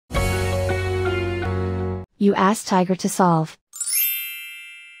You ask Tiger to solve.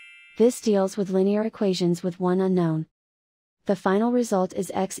 This deals with linear equations with one unknown. The final result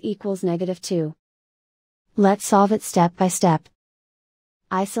is x equals -2. Let's solve it step by step.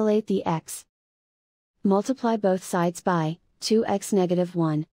 Isolate the x. Multiply both sides by 2x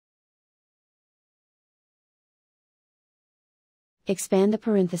 -1. Expand the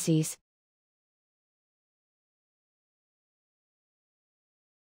parentheses.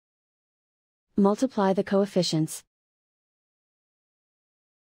 Multiply the coefficients.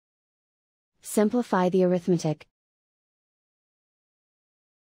 Simplify the arithmetic.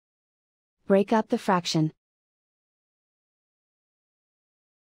 Break up the fraction.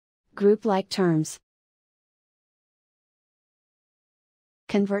 Group like terms.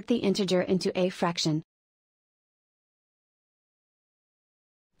 Convert the integer into a fraction.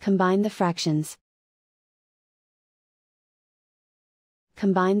 Combine the fractions.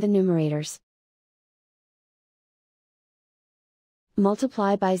 Combine the numerators.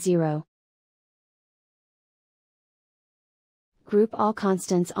 Multiply by 0. Group all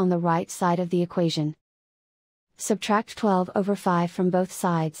constants on the right side of the equation. Subtract 12/5 from both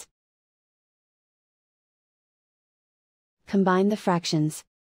sides. Combine the fractions.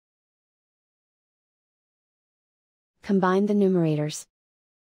 Combine the numerators.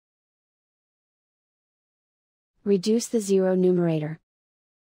 Reduce the 0 numerator.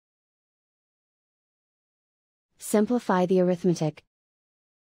 Simplify the arithmetic.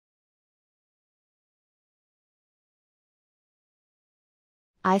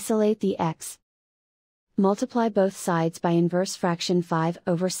 Isolate the x. Multiply both sides by inverse fraction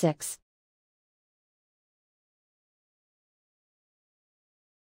 5/6.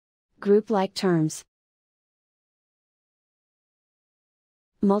 Group like terms.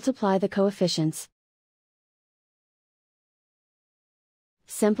 Multiply the coefficients.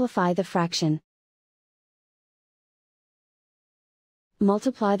 Simplify the fraction.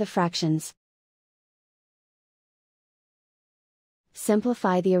 Multiply the fractions.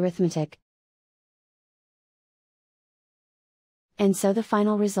 Simplify the arithmetic. And so the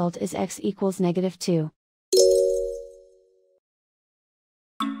final result is x equals -2.